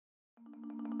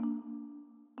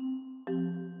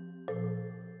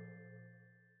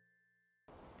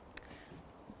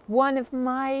One of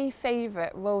my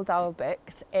favourite Roald Dahl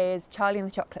books is Charlie and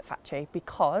the Chocolate Factory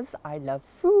because I love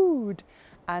food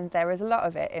and there is a lot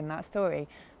of it in that story.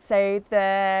 So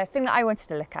the thing that I wanted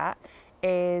to look at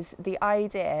is the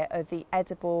idea of the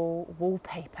edible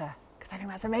wallpaper, because I think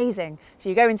that's amazing. So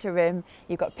you go into a room,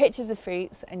 you've got pictures of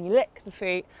fruits and you lick the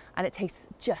fruit and it tastes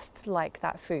just like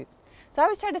that fruit. So I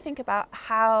was trying to think about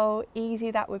how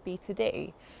easy that would be to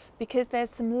do, because there's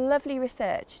some lovely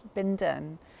research been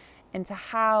done into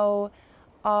how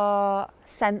our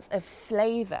sense of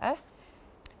flavour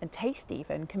and taste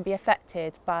even can be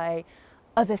affected by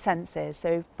other senses,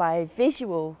 so by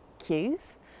visual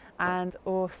cues and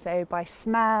also by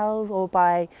smells or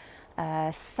by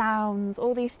sounds.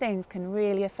 All these things can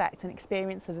really affect an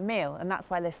experience of a meal, and that's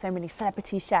why there's so many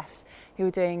celebrity chefs who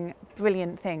are doing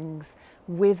brilliant things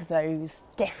with those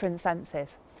different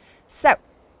senses. So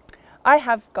I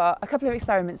have got a couple of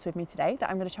experiments with me today that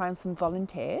I'm going to try on some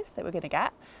volunteers that we're going to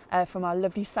get from our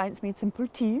lovely Science Made Simple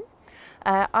team.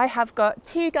 I have got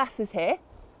 2 glasses here.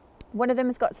 One of them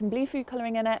has got some blue food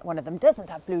colouring in it, one of them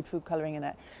doesn't have blue food colouring in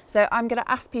it. So I'm going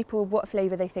to ask people what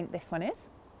flavour they think this one is,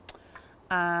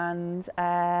 and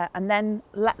then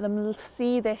let them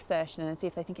see this version and see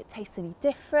if they think it tastes any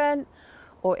different,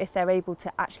 or if they're able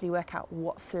to actually work out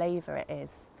what flavour it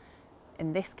is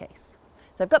in this case.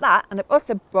 So I've got that, and I've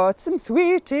also brought some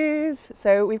sweeties.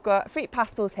 So we've got fruit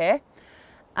pastels here,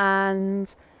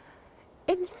 and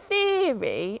in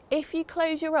theory, if you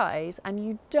close your eyes and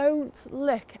you don't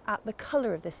look at the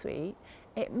colour of the sweet,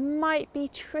 it might be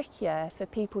trickier for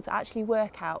people to actually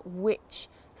work out which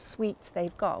sweet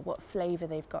they've got, what flavour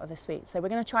they've got of the sweet. So we're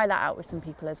going to try that out with some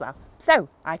people as well. So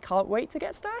I can't wait to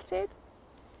get started.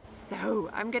 So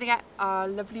I'm going to get our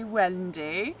lovely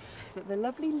Wendy that the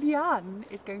lovely Leanne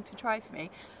is going to try for me,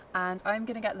 and I'm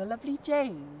going to get the lovely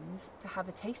James to have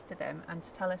a taste of them and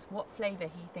to tell us what flavour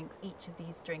he thinks each of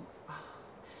these drinks are.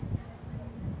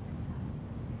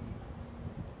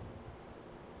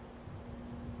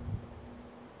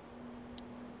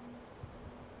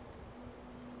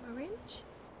 Orange.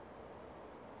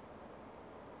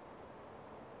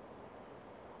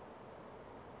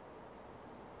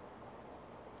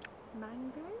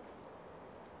 Mango.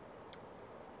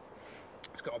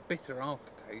 It's got a bitter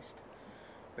aftertaste,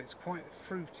 but it's quite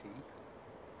fruity.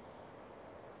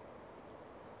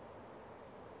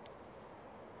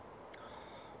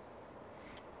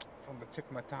 It's on the tip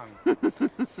of my tongue.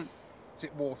 Is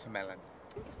it watermelon?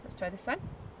 Let's try this one.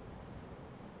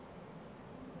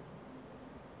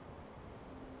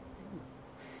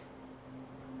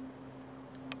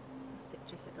 It's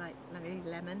citrus, like lemon.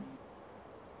 Lemon?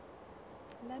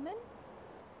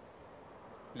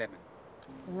 Lemon.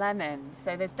 Lemon.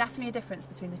 So there's definitely a difference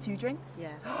between the 2 drinks?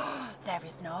 Yeah. There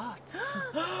is not.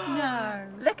 No.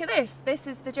 Look at this. This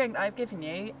is the drink that I've given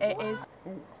you. It is,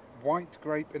 Ooh, white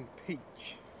grape and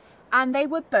peach. and they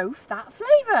were both that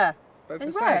flavour. Both They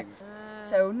the were. same.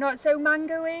 So not so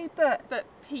mango-y, but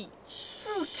Peach.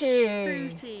 fruity.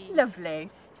 Fruity. Lovely.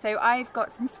 So I've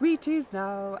got some sweeties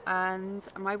now, and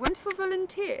my wonderful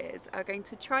volunteers are going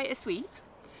to try a sweet.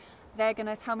 They're going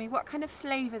to tell me what kind of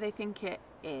flavour they think it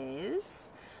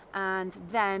is, and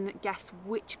then guess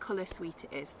which colour sweet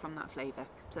it is from that flavour.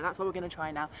 So that's what we're going to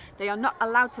try now. They are not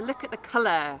allowed to look at the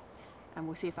colour, and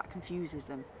we'll see if that confuses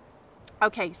them.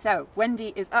 Okay, so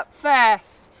Wendy is up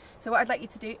first. So what I'd like you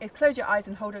to do is close your eyes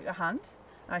and hold out your hand.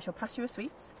 I shall pass you a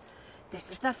sweet.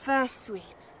 This is the first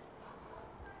sweet.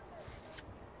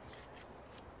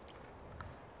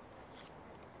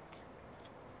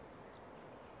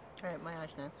 I open my eyes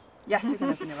now. Yes, you can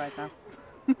open your eyes now.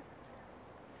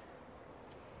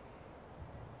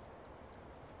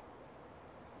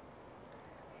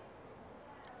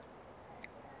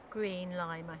 Green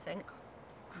lime, I think.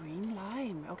 Green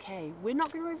lime. Okay, we're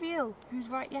not going to reveal who's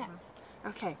right yet.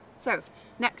 Okay, so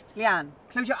next, Leanne,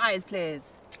 close your eyes,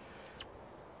 please.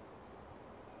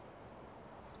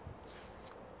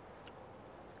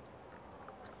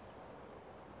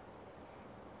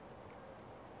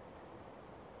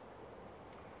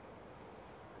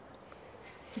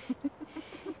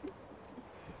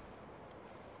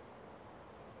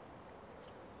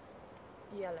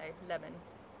 Yellow, lemon.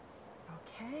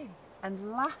 Okay,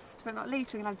 and last but not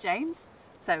least, we're going to have James.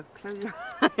 So close your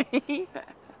eyes.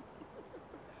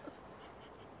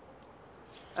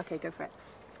 Okay, go for it.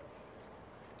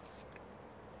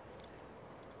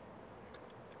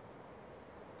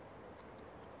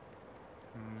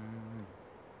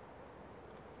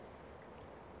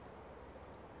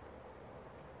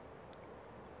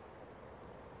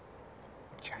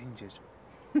 Changes.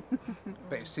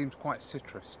 But it seems quite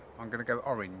citrus. I'm going to go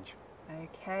orange.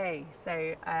 Okay,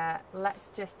 so let's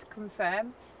just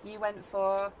confirm. You went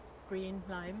for Green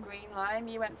lime. Green lime,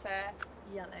 you went for,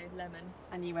 Yellow lemon.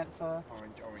 and you went for.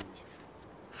 Orange.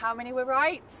 How many were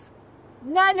right?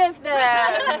 None of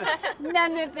them!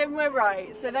 None of them were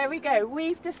right. So there we go.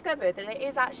 We've discovered that it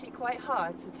is actually quite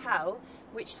hard to tell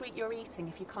which sweet you're eating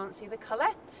if you can't see the colour.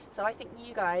 So I think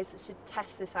you guys should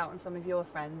test this out on some of your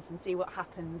friends and see what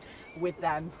happens with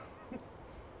them.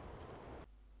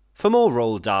 For more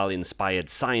Roald Dahl inspired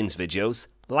science videos,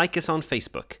 like us on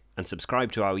Facebook and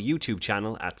subscribe to our YouTube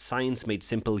channel at Science Made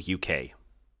Simple UK.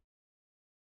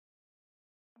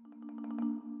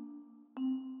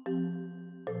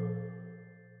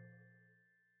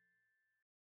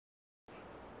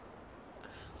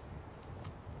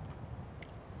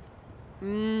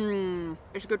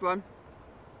 It's a good one.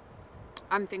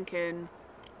 I'm thinking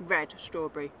red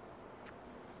strawberry.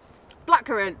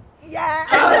 Blackcurrant. Yeah!